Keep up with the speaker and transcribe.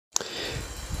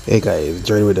Hey guys,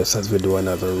 join with us as we do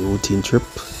another routine trip.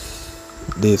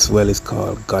 This well is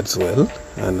called God's Well,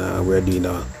 and we're doing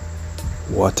a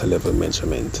water level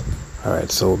measurement.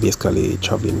 Alright, so basically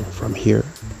traveling from here,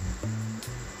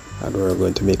 and we're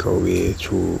going to make our way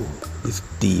through this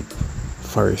deep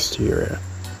forest area,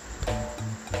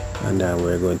 and then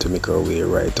we're going to make our way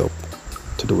right up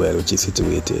to the well, which is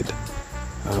situated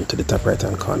to the top right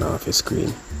hand corner of your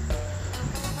screen.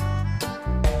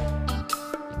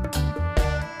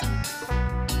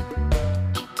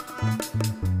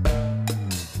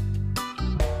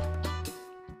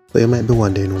 So you might be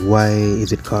wondering, why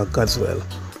is it called God's Well?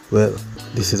 Well,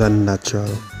 this is a natural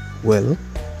well,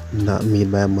 not made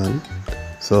by a man.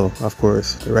 So of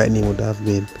course the right name would have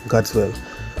been God's Well.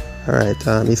 Alright,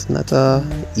 it's not a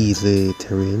easy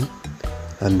terrain,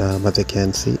 and as you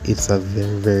can see, it's a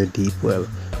very deep well,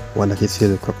 one that is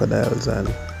filled with crocodiles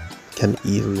and can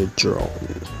easily drown.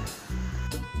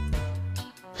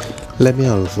 Let me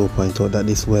also point out that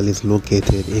this well is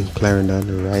located in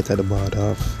Clarendon, right at the border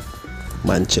of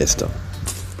Manchester.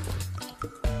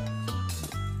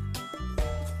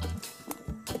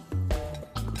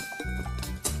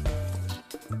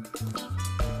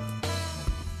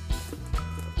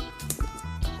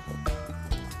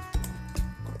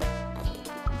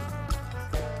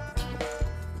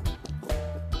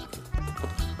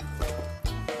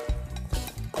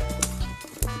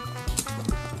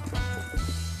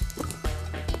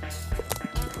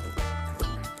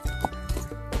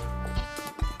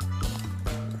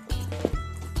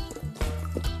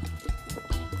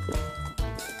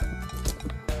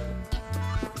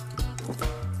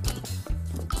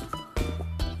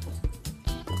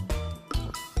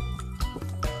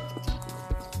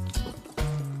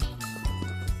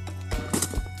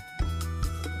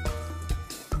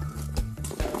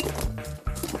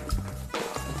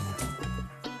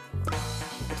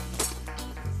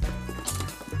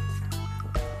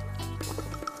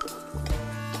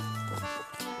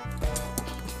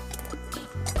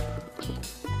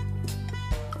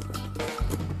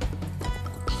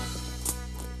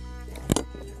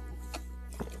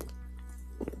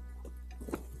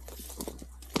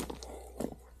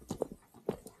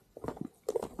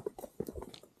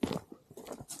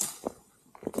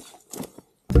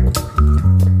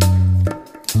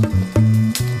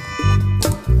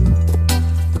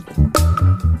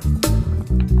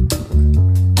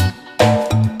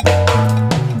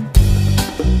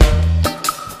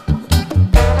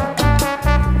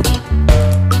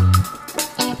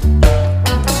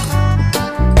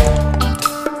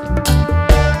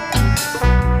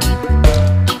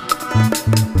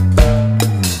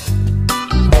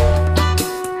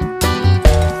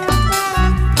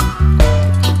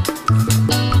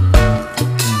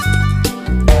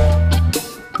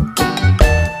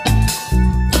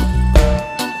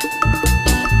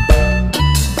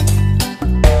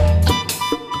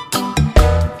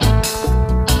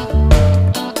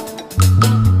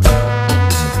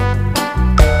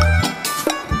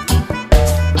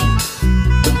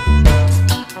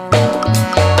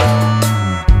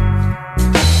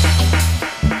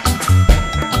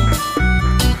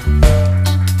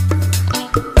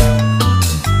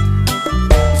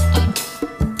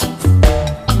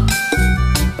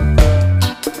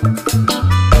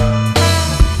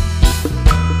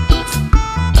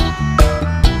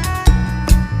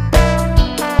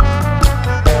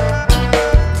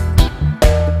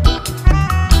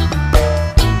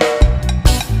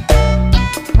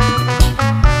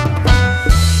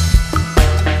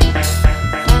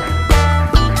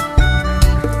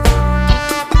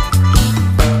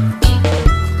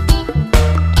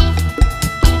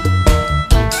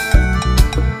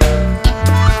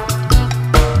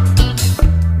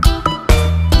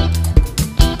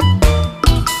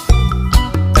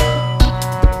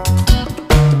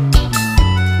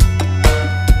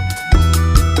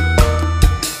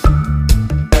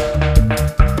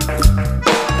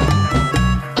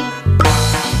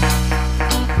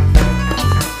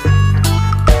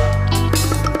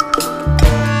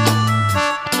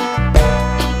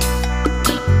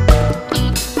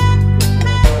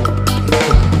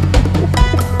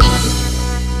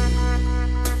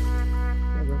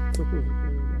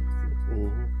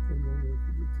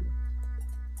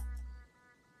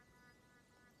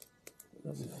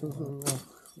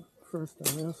 First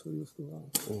time I saw used to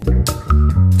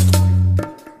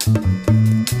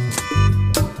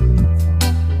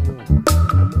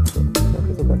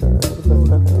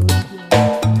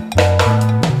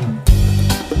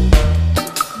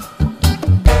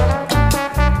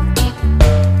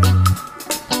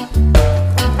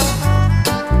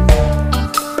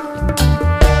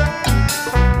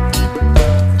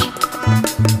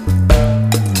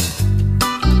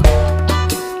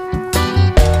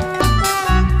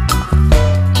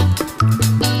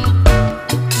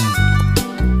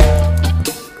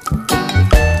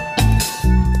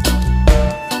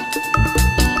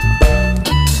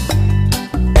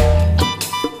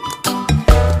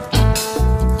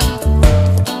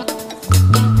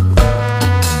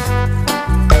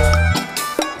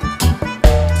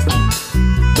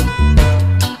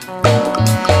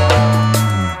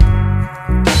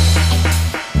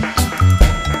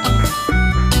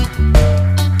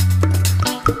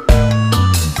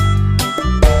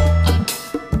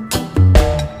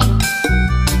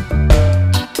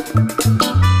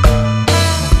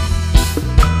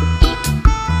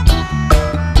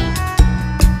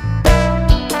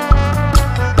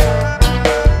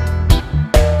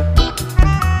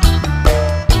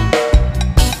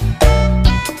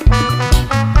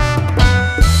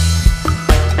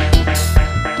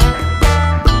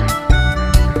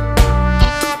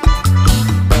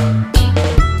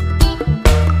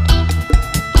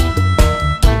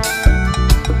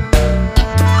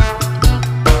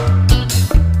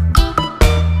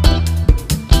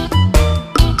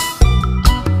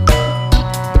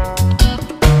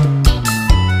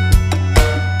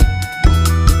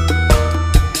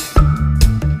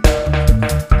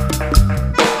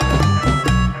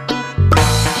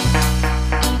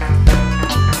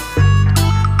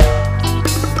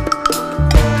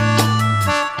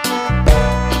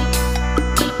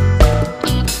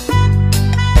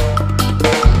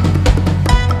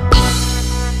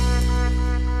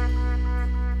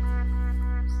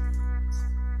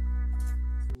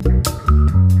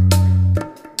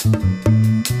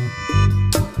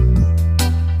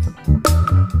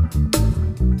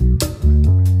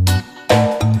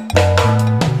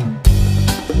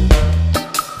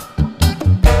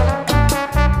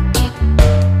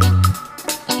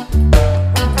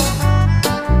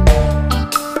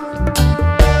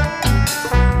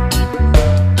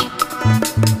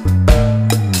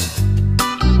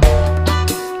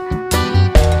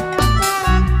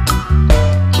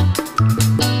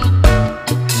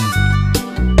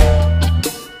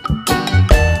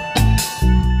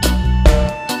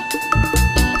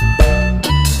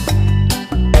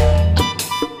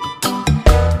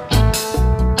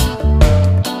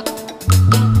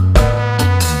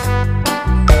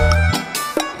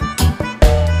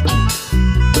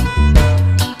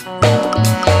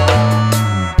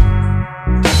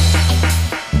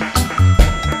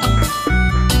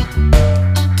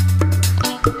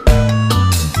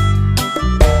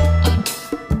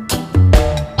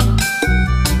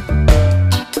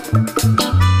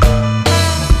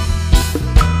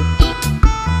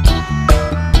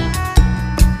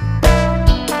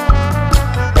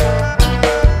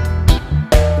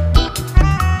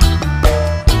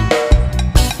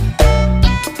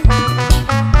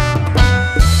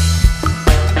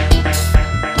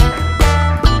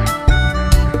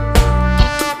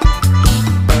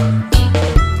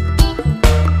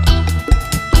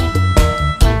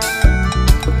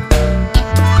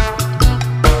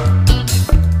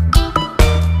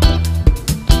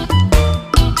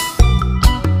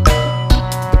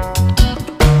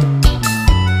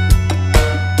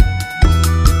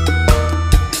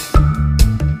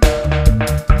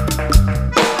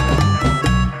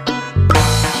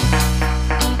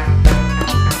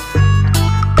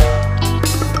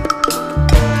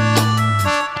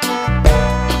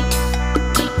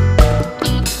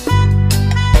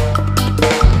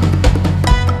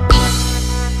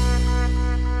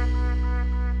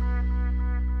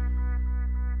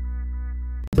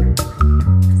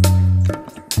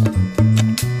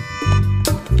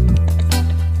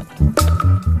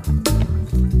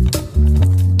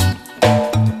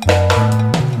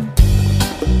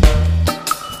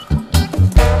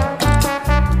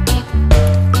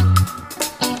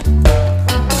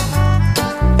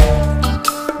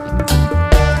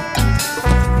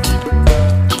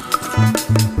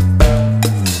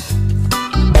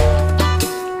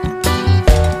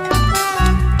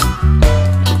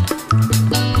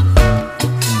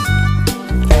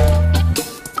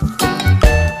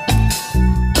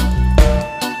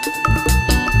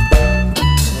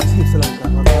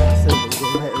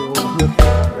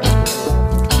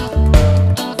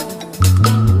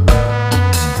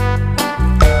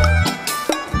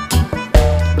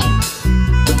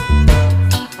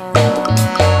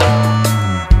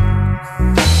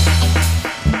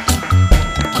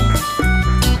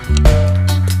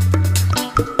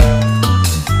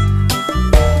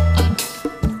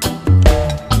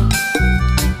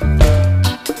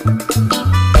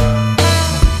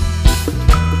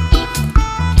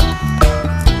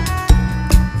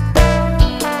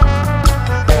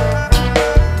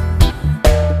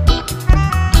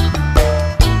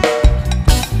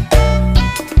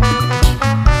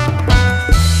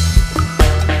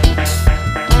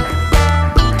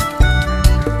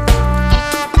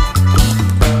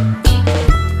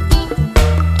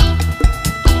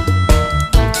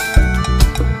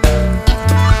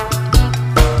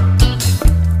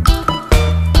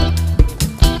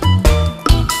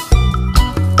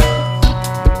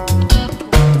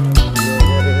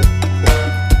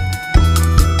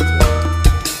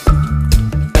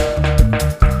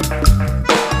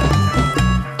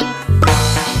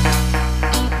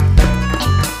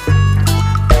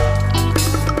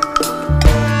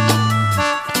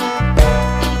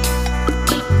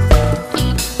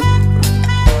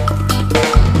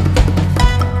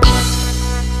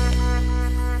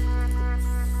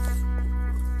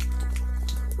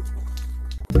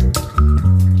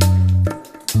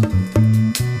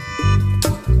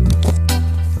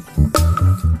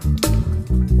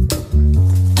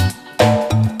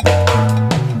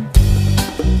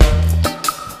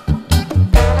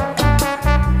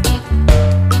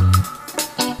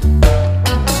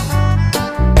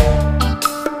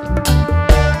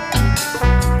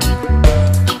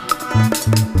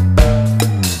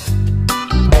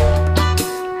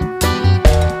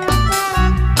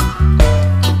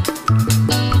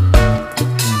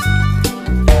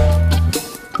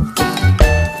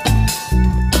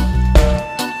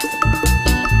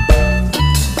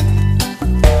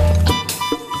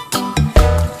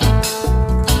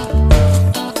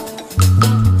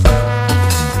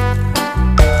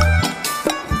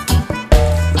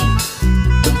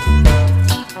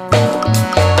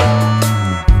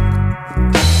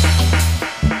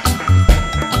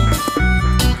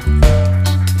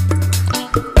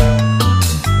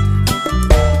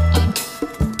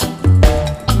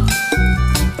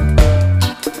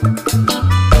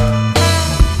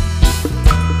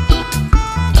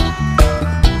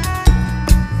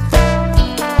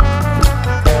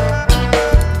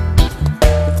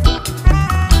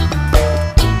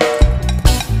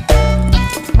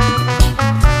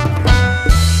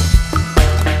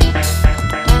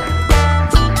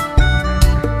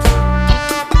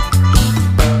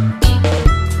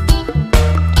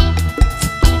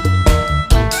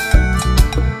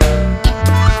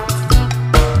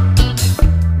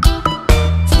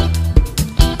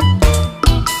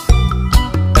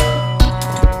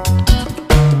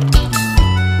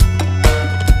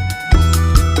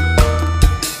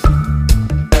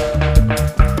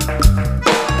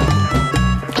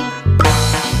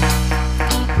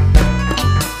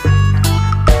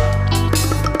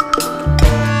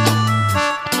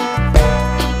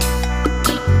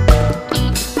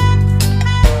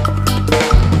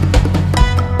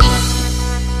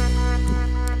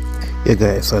Hey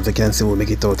guys, so as you can see, we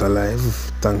make it out alive.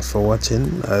 Thanks for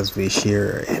watching as we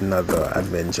share another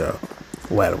adventure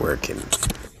while working.